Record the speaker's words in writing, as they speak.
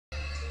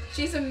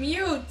She's a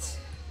mute.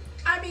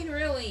 I mean,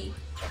 really.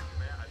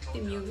 The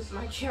mute is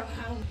my child.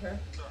 Her.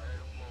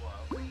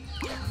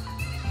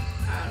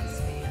 I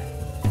understand.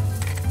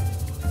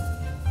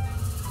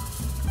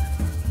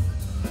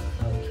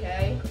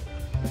 Okay.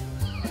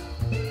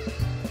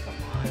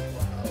 Come on,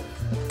 bro.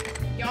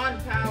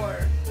 Yawn power.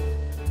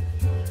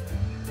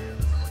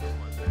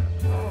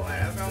 Oh,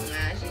 whatever. I'm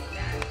magic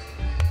that.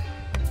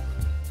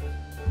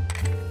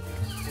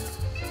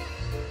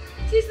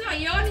 She's not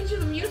yawning. She's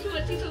a mute.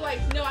 She's like,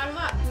 no, I'm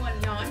not going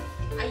to yawn.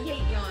 I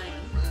hate yawning.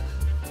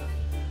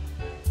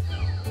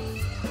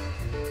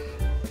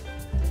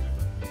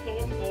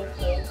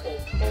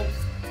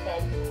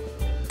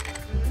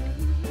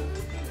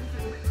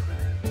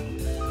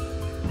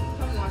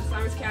 Come on,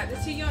 Simon's cat.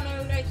 Did she yawn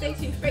the right thing?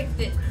 She faked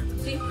it.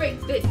 She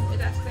faked it.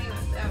 That's thing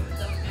like that was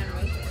dumb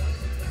animation.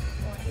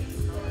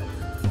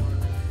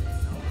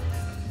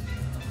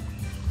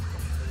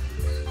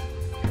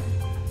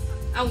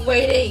 I'm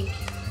waiting.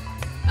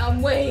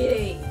 I'm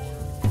waiting.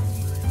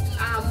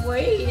 I'm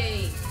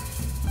waiting.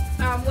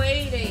 I'm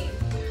waiting.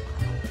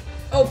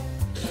 Oh,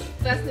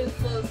 that's the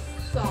full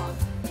song.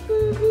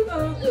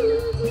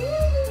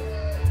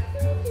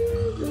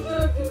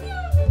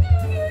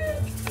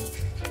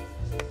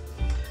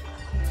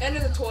 Enter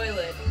the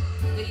toilet.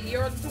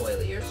 You're the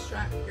toilet. You're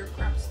strapped. Your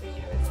crap's for you.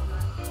 It's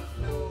not.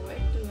 No,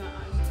 wait. Do not.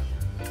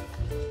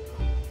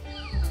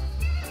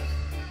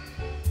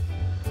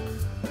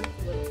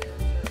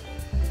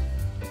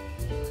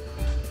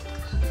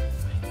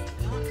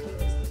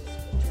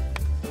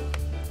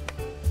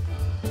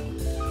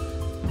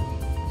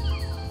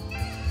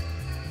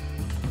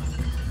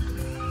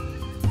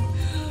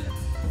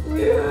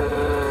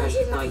 Yeah,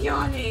 she's not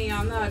yawning.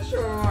 I'm not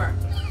sure.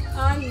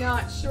 I'm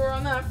not sure.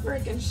 I'm not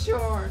freaking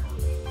sure.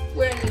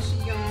 When is she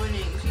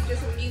yawning? She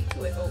just mute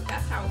to it. Oh,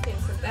 that's how it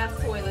gets. So that's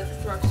toilet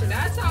structure.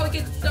 That's how it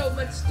gets so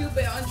much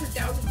stupid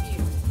 100,000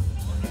 views.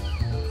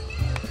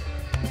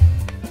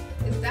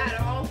 Is that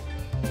all?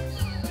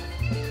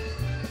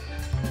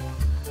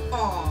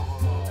 Oh,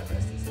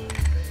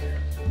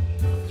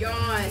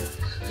 yawn,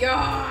 yawn.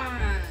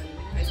 I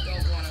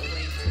don't want to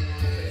wait too long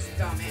for this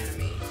dumb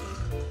animation.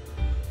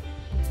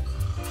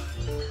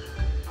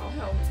 I'll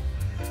help.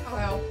 I'll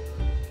help.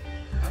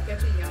 I'll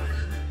get you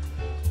yawning.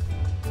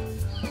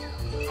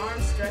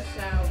 Arms stretched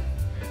out.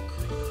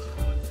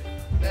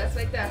 That's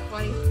like that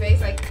funny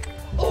face, like.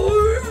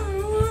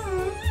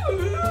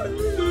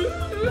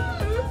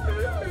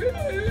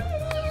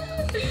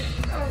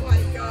 Oh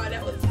my god,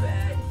 that was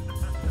bad.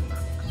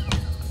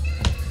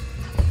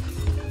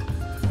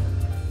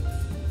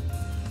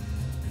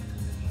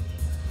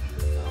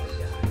 Oh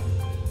god.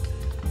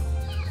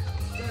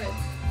 Good.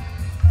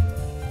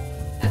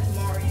 That's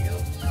Mario.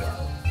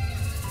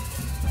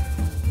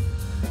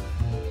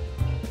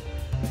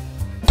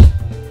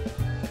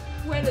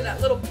 When did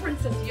that little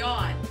princess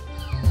yawn?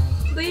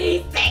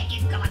 Please, thank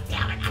you, God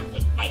damn it! I'm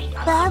just waiting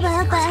on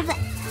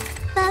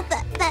I'm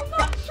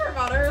not sure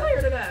about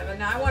earlier today, but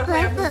now I want to play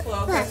After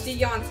Flow because she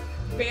yawns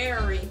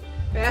very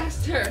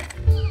faster.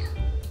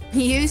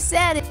 You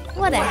said it.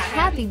 What a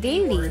happy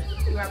baby.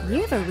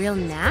 You have a real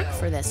knack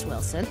for this,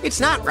 Wilson. It's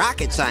not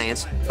rocket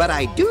science, but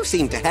I do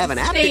seem to have an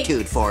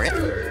aptitude for it.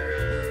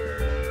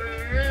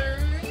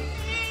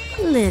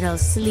 Little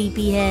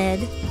sleepyhead.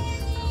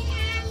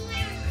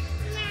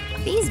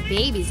 These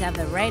babies have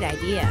the right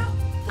idea.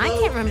 I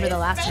can't remember the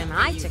last time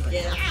I took a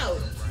nap.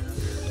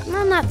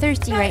 I'm not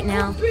thirsty right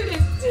now. It's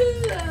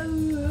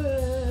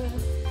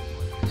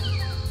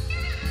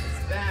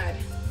bad.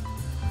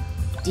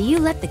 Do you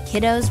let the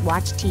kiddos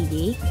watch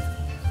TV?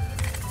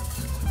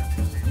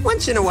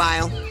 Once in a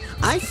while.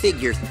 I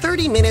figure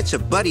 30 minutes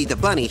of Buddy the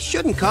Bunny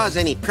shouldn't cause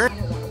any I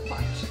don't want to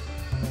watch.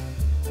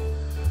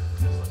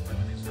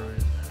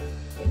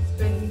 It's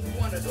been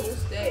one of those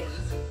days.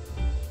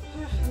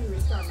 Let me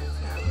restart my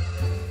tab.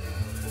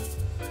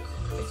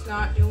 It's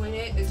not doing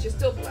it. It's just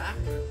still black.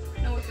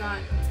 No, it's not.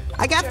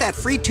 I got that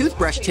free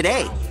toothbrush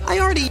today. I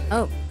already...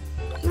 Oh,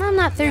 I'm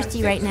not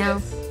thirsty right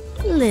now.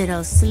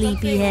 Little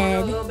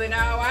sleepyhead.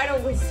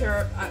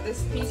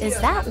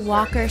 Is that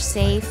walker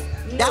safe?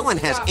 That one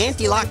has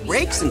anti-lock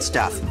brakes and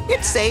stuff.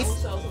 It's safe.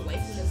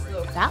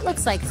 That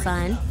looks like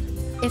fun.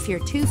 If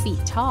you're 2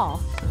 feet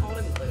tall.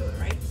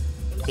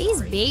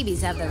 These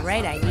babies have the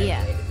right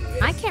idea.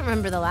 I can't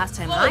remember the last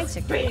time I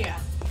took a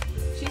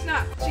She's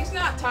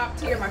not top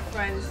tier, my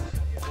friends.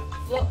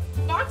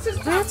 Fox is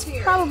top That's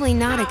tier. probably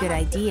not a good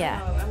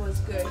idea. Oh, that was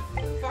good.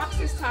 Fox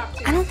is top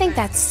tier. I don't think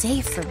that's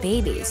safe for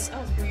babies. That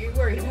was weird.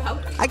 Worried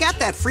about. I got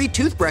that free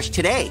toothbrush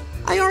today.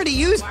 I already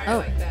used...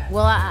 Oh,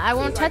 well, I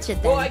won't touch it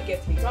Well, I then.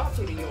 get to be talked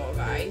to you all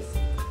guys.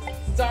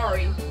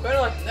 Sorry. Better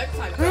luck next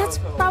time. That's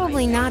Coco.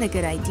 probably not a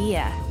good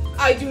idea.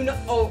 I do not.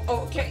 Oh,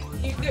 okay.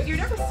 You're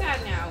never sad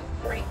now.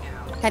 Right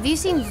now. Have you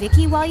seen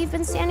Vicky while you've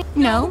been standing?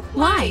 No,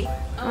 why?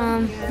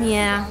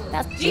 Yeah,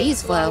 that's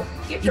G's flow.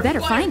 Get You your better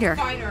blood find her. and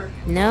find her.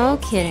 No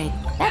kidding.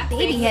 That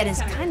baby head is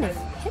kind of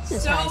So it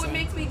hypnotizing.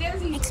 makes me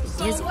dizzy. Makes me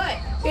So dizzy. what,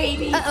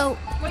 baby? Uh-oh.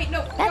 Wait,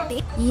 no. That no.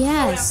 baby.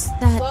 Yes, Slow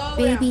that down.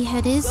 baby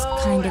head is Slow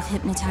kind of down.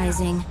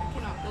 hypnotizing. I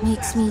cannot go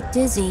Makes me faster.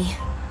 dizzy.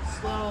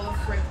 slow the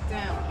frick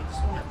down. I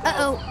just want to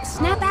Uh-oh,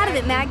 snap out of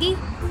it, Maggie.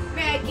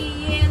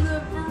 Maggie and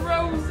the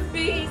Ferocious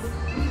Beast.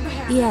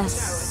 Yes,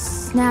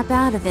 snap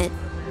out of it.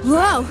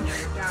 Whoa!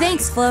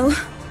 Thanks, Flo.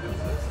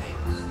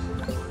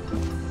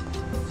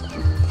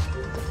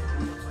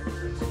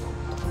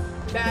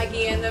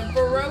 Maggie and the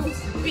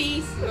Ferocious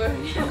Beast.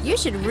 You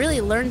should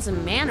really learn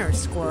some manners,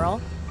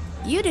 Squirrel.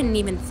 You didn't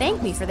even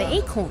thank me for the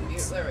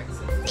acorns. Lyrics.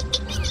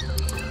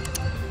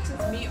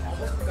 Since me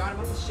almost forgot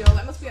about the show,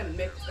 that must be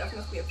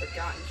a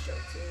forgotten show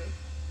too.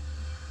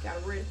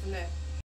 Got rid from that.